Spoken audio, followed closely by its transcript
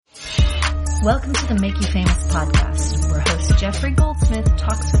Welcome to the Make You Famous podcast, where host Jeffrey Goldsmith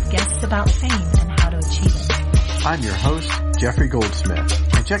talks with guests about fame and how to achieve it. I'm your host, Jeffrey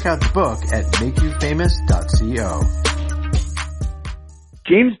Goldsmith, and check out the book at makeyoufamous.co.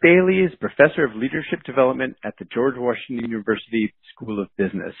 James Bailey is Professor of Leadership Development at the George Washington University School of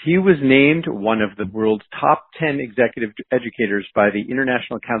Business. He was named one of the world's top 10 executive educators by the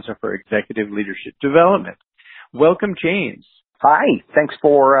International Council for Executive Leadership Development. Welcome, James. Hi. Thanks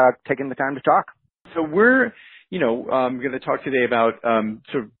for taking the time to talk. So we're, going to talk today about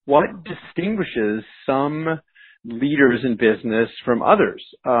sort of what distinguishes some leaders in business from others.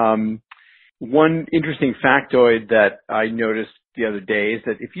 One interesting factoid that I noticed the other day is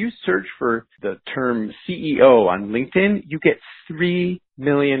that if you search for the term CEO on LinkedIn, you get 3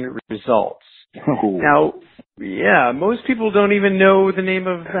 million results. Ooh. Now, most people don't even know the name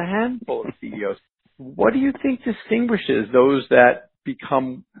of a handful of CEOs. What do you think distinguishes those that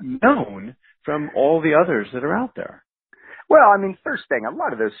become known from all the others that are out there? Well, first thing, a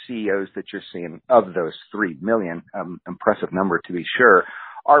lot of those CEOs that you're seeing, of those 3 million, impressive number to be sure,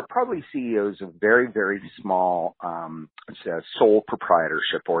 are probably CEOs of very, very small sole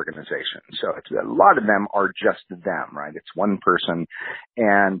proprietorship organizations. So a lot of them are just them, right? It's one person.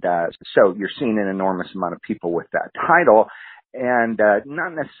 And so you're seeing an enormous amount of people with that title. And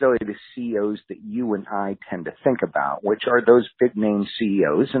not necessarily the CEOs that you and I tend to think about, which are those big name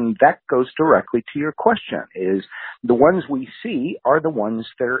CEOs. And that goes directly to your question, is the ones we see are the ones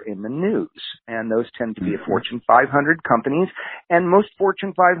that are in the news. And those tend to be Fortune 500 companies. And most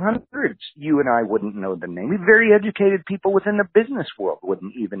Fortune 500s, you and I wouldn't know the name. Very educated people within the business world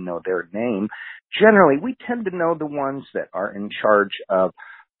wouldn't even know their name. Generally, we tend to know the ones that are in charge of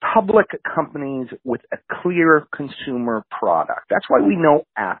public companies with a clear consumer product. That's why we know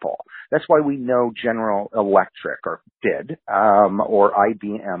Apple. That's why we know General Electric or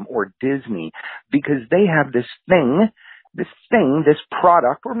IBM or Disney, because they have this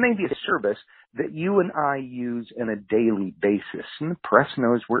product, or maybe a service that you and I use on a daily basis, and the press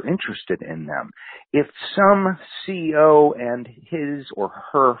knows we're interested in them. If some CEO and his or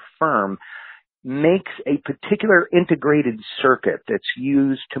her firm makes a particular integrated circuit that's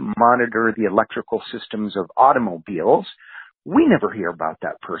used to monitor the electrical systems of automobiles, we never hear about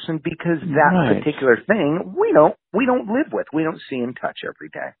that person because that particular thing we don't live with. We don't see and touch every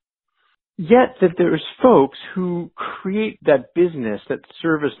day. Yet that there's folks who create that business, that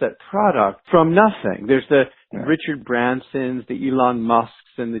service, that product from nothing. There's the Richard Bransons, the Elon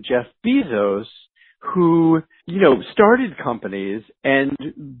Musks, and the Jeff Bezos who, started companies and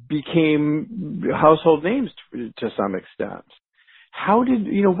became household names to some extent.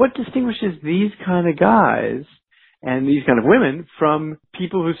 What distinguishes these kind of guys and these kind of women from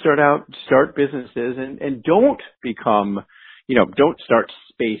people who start businesses and don't become, don't start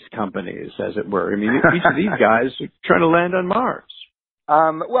space companies, as it were? Each of these guys are trying to land on Mars.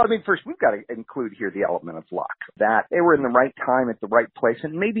 First, we've got to include here the element of luck, that they were in the right time at the right place,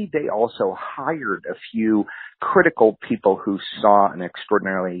 and maybe they also hired a few critical people who saw an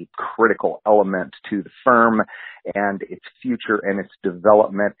extraordinarily critical element to the firm and its future and its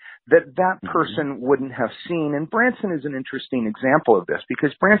development that person wouldn't have seen. And Branson is an interesting example of this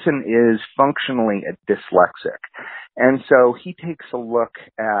because Branson is functionally a dyslexic. And so he takes a look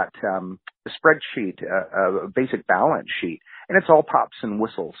at a spreadsheet, a basic balance sheet, and it's all pops and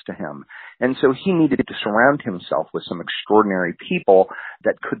whistles to him. And so he needed to surround himself with some extraordinary people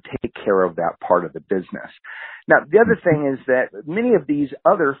that could take care of that part of the business. Now, the other thing is that many of these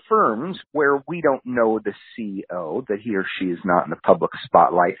other firms where we don't know the CEO, that he or she is not in the public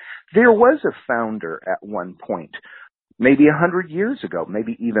spotlight, there was a founder at one point, maybe 100 years ago,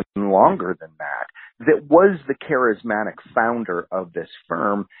 maybe even longer than that was the charismatic founder of this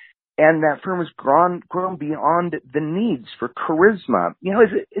firm. And that firm has grown beyond the needs for charisma.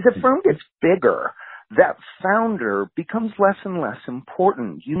 As a firm gets bigger, that founder becomes less and less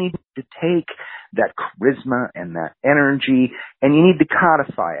important. You need to take that charisma and that energy, and you need to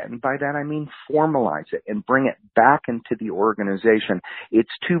codify it. And by that, I mean formalize it and bring it back into the organization. It's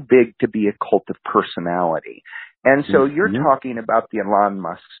too big to be a cult of personality. And so you're talking about the Elon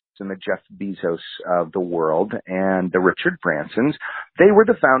Musks and the Jeff Bezos of the world and the Richard Bransons. They were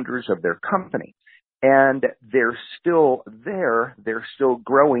the founders of their company. And they're still there, they're still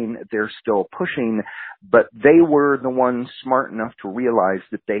growing, they're still pushing, but they were the ones smart enough to realize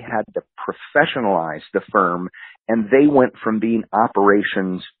that they had to professionalize the firm, and they went from being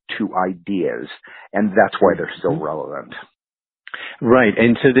operations to ideas, and that's why they're still relevant. Right,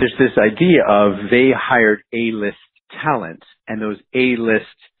 and so there's this idea of they hired A-list talent, and those A-list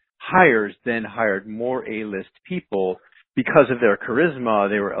hires then hired more A-list people because of their charisma,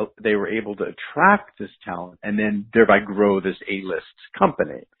 they were able to attract this talent and then thereby grow this A-list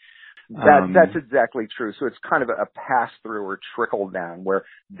company. That's exactly true. So it's kind of a pass-through or trickle-down where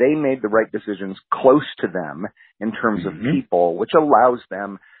they made the right decisions close to them in terms of people, which allows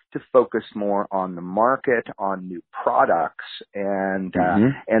them to focus more on the market, on new products, and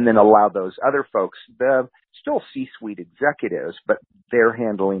then allow those other folks, the still C-suite executives, but they're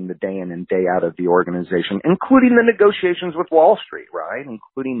handling the day in and day out of the organization, including the negotiations with Wall Street, right?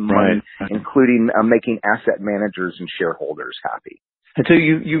 Including money, including making asset managers and shareholders happy. And so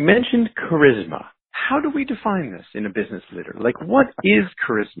you mentioned charisma. How do we define this in a business leader? Like, what is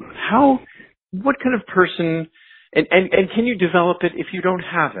charisma? What kind of person, and can you develop it if you don't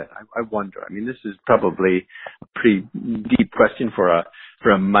have it? I wonder. I mean, this is probably a pretty deep question for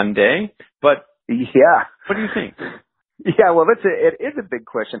a Monday, but yeah. What do you think? Yeah, well, it is a big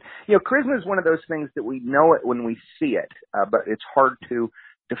question. You know, charisma is one of those things that we know it when we see it, but it's hard to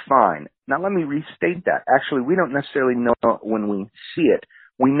define. Now, let me restate that. Actually, we don't necessarily know it when we see it.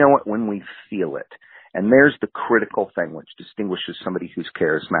 We know it when we feel it. And there's the critical thing which distinguishes somebody who's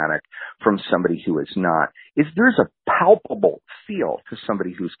charismatic from somebody who is not, is there's a palpable feel to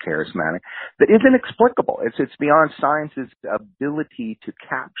somebody who's charismatic that is inexplicable. It's beyond science's ability to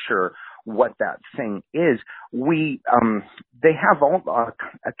capture what that thing is. They have all,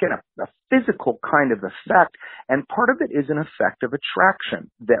 again, a physical kind of effect, and part of it is an effect of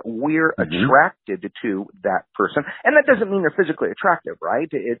attraction, that we're attracted to that person. And that doesn't mean they're physically attractive, right?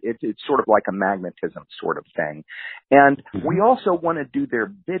 It's sort of like a magnetism sort of thing. And we also want to do their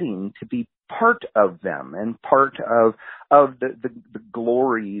bidding to be part of them and part of the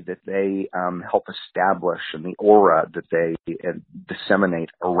glory that they help establish and the aura that they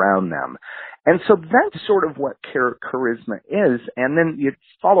disseminate around them. And so that's sort of what charisma is. And then you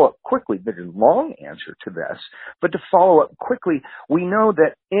follow up quickly. There's a long answer to this, but to follow up quickly, we know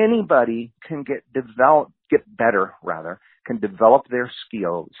that anybody can can develop their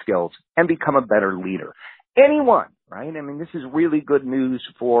skills and become a better leader. Anyone, right? I mean, this is really good news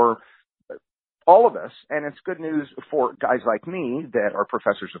for all of us, and it's good news for guys like me that are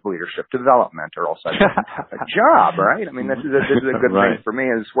professors of leadership development or also have a job, right? I mean, this is a good thing for me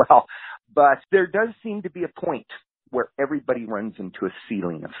as well. But there does seem to be a point where everybody runs into a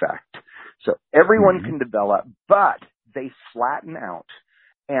ceiling effect. So everyone can develop, but they flatten out.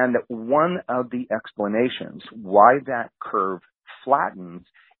 And one of the explanations why that curve flattens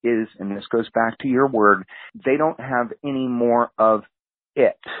is, and this goes back to your word, they don't have any more of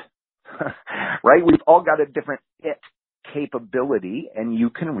it. Right? We've all got a different it capability, and you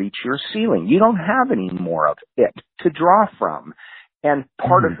can reach your ceiling. You don't have any more of it to draw from. And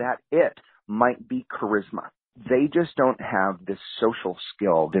part of that it might be charisma. They just don't have this social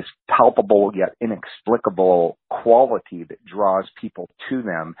skill, this palpable yet inexplicable quality that draws people to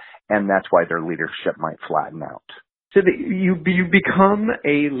them, and that's why their leadership might flatten out. So you become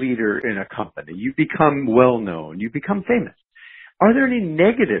a leader in a company. You become well-known. You become famous. Are there any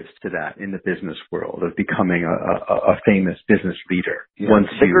negatives to that in the business world of becoming a famous business leader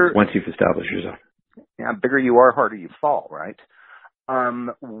once you've established yourself? Yeah, bigger you are, harder you fall, right?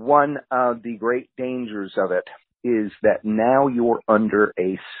 One of the great dangers of it is that now you're under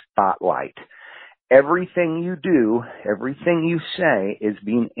a spotlight. Everything you do, everything you say is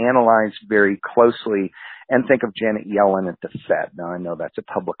being analyzed very closely. And think of Janet Yellen at the Fed. Now, I know that's a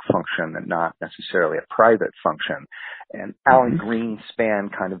public function and not necessarily a private function. And Alan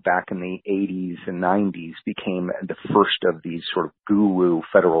Greenspan, kind of back in the 80s and 90s, became the first of these sort of guru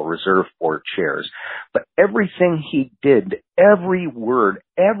Federal Reserve Board chairs. But everything he did, every word,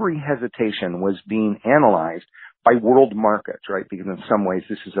 every hesitation was being analyzed by world markets, right? Because in some ways,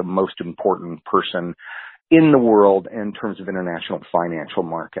 this is the most important person in the world in terms of international financial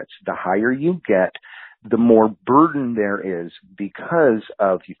markets. The higher you get, the more burden there is because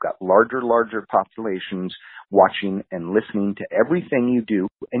of you've got larger populations watching and listening to everything you do,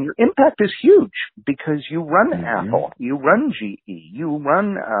 and your impact is huge because you run Apple, you run GE, you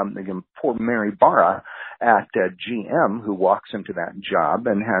run again, poor Mary Barra at GM, who walks into that job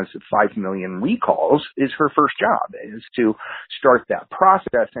and has 5 million recalls, is her first job, is to start that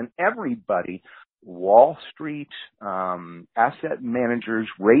process. And everybody, Wall Street, asset managers,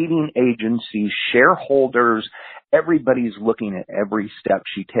 rating agencies, shareholders, everybody's looking at every step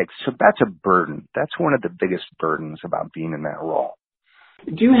she takes. So that's a burden. That's one of the biggest burdens about being in that role.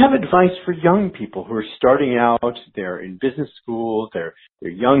 Do you have advice for young people who are starting out? They're in business school, they're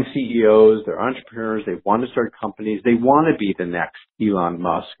young CEOs, they're entrepreneurs, they want to start companies, they want to be the next Elon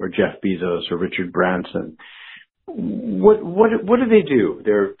Musk or Jeff Bezos or Richard Branson. What do they do?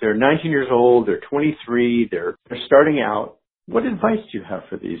 They're 19 years old. They're 23. They're starting out. What advice do you have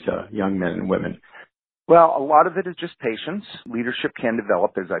for these young men and women? Well, a lot of it is just patience. Leadership can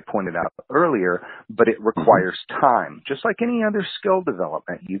develop, as I pointed out earlier, but it requires time. Just like any other skill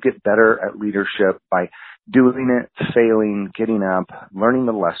development, you get better at leadership by doing it, failing, getting up, learning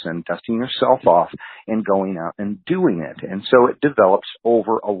the lesson, dusting yourself off, and going out and doing it. And so it develops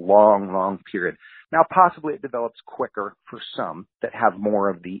over a long, long period. Now, possibly it develops quicker for some that have more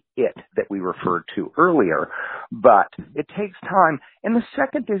of the it that we referred to earlier, but it takes time. And the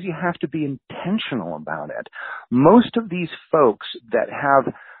second is you have to be intentional about it. Most of these folks that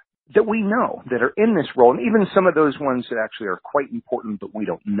we know that are in this role, and even some of those ones that actually are quite important but we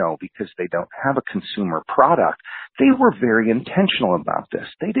don't know because they don't have a consumer product, they were very intentional about this.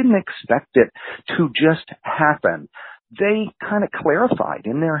 They didn't expect it to just happen. They kind of clarified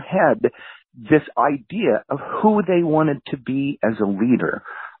in their head this idea of who they wanted to be as a leader,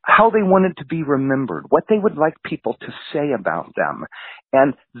 how they wanted to be remembered, what they would like people to say about them.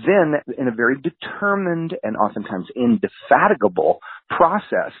 And then in a very determined and oftentimes indefatigable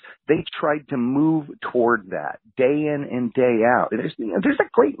process, they tried to move toward that day in and day out. There's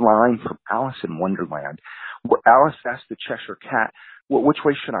a great line from Alice in Wonderland where Alice asked the Cheshire Cat, well, which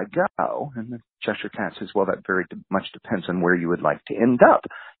way should I go? And the Cheshire Cat says, well, that very much depends on where you would like to end up.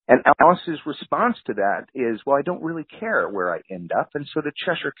 And Alice's response to that is, well, I don't really care where I end up. And so the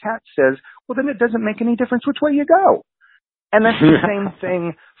Cheshire Cat says, well, then it doesn't make any difference which way you go. And that's the same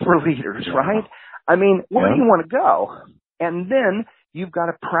thing for leaders, right? I mean, where do you want to go? And then you've got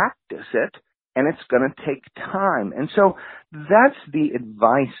to practice it, and it's going to take time. And so that's the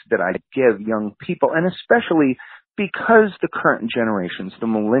advice that I give young people, and especially because the current generations, the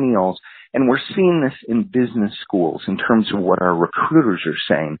millennials, and we're seeing this in business schools in terms of what our recruiters are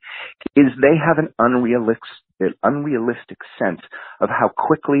saying, is they have an unrealistic sense of how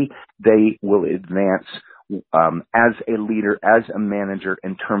quickly they will advance as a leader, as a manager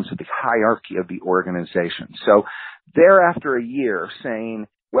in terms of the hierarchy of the organization. So they're after a year saying,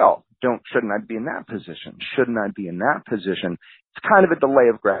 well, shouldn't I be in that position? Shouldn't I be in that position? It's kind of a delay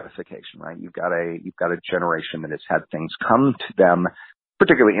of gratification, right? You've got a generation that has had things come to them,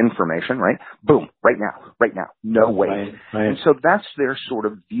 particularly information, right? Boom, right now, no wait. Right. And so that's their sort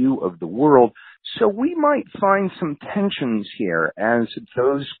of view of the world. So we might find some tensions here as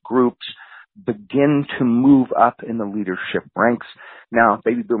those groups begin to move up in the leadership ranks. Now,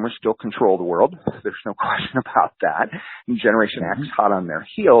 baby boomers still control the world. There's no question about that. And Generation X hot on their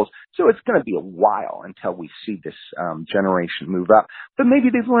heels. So it's going to be a while until we see this generation move up. But maybe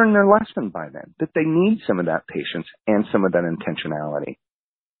they've learned their lesson by then, that they need some of that patience and some of that intentionality.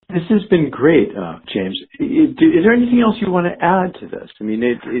 This has been great, James. Is there anything else you want to add to this? I mean,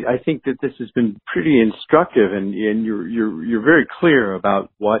 I think that this has been pretty instructive, and you're very clear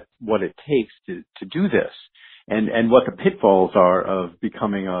about what it takes to do this, and what the pitfalls are of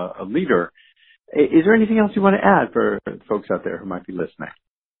becoming a leader. Is there anything else you want to add for folks out there who might be listening?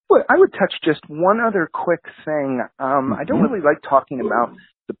 Well, I would touch just one other quick thing. I don't really like talking about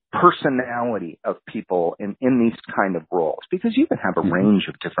the personality of people in these kind of roles, because you can have a range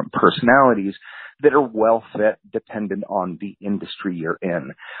of different personalities that are well fit dependent on the industry you're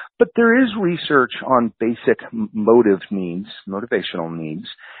in. But there is research on basic motivational needs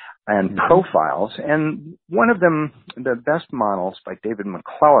and profiles. And one of them, the best models by David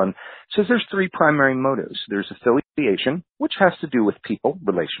McClellan, says there's three primary motives. There's affiliation, which has to do with people,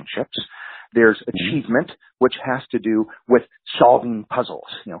 relationships. There's achievement, which has to do with solving puzzles,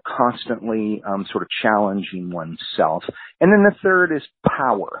 constantly sort of challenging oneself. And then the third is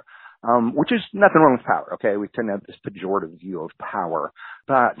power, which is nothing wrong with power, okay? We tend to have this pejorative view of power.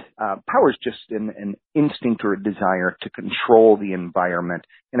 But power is just an instinct or a desire to control the environment.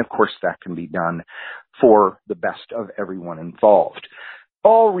 And, of course, that can be done for the best of everyone involved.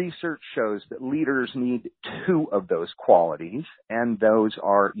 All research shows that leaders need two of those qualities, and those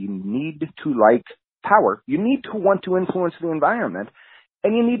are you need to like power, you need to want to influence the environment,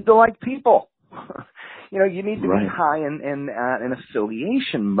 and you need to like people. You need to be high in an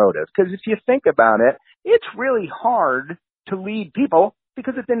affiliation motive, because if you think about it, it's really hard to lead people,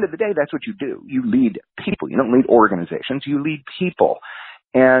 because at the end of the day, that's what you do. You lead people. You don't lead organizations. You lead people.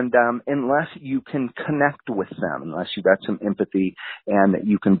 And unless you can connect with them, unless you've got some empathy and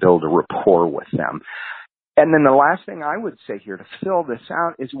you can build a rapport with them. And then the last thing I would say here to fill this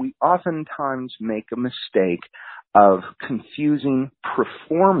out is we oftentimes make a mistake of confusing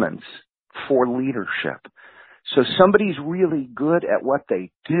performance for leadership. So somebody's really good at what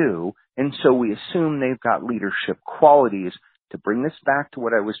they do, and so we assume they've got leadership qualities. To bring this back to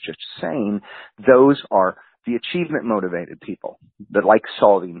what I was just saying, those are the achievement motivated people that like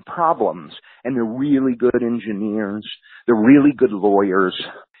solving problems, and they're really good engineers, they're really good lawyers,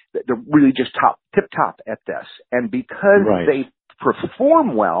 they're really just tip top at this. And because they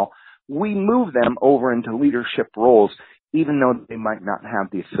perform well, we move them over into leadership roles, even though they might not have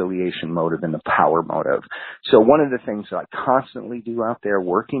the affiliation motive and the power motive. So one of the things that I constantly do out there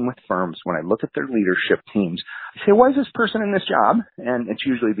working with firms, when I look at their leadership teams, I say, why is this person in this job? And it's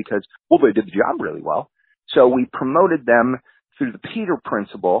usually because, well, they did the job really well. So we promoted them through the Peter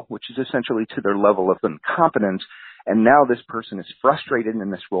Principle, which is essentially to their level of incompetence. And now this person is frustrated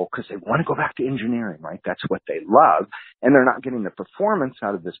in this role because they want to go back to engineering, right? That's what they love. And they're not getting the performance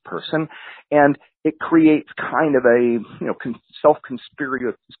out of this person. And it creates kind of a,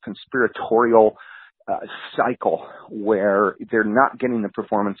 self-conspiratorial cycle where they're not getting the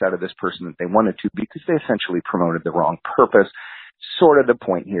performance out of this person that they wanted to because they essentially promoted the wrong purpose. Sort of the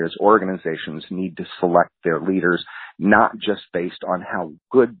point here is organizations need to select their leaders not just based on how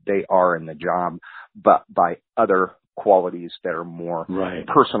good they are in the job, but by other qualities that are more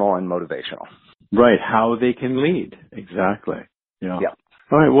personal and motivational. Right, how they can lead. Exactly. Yeah.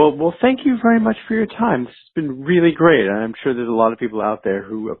 All right, well, thank you very much for your time. This has been really great, and I'm sure there's a lot of people out there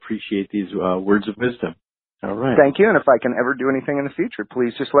who appreciate these words of wisdom. All right. Thank you, and if I can ever do anything in the future,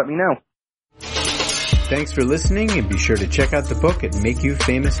 please just let me know. Thanks for listening, and be sure to check out the book at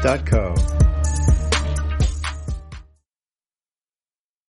makeyoufamous.co.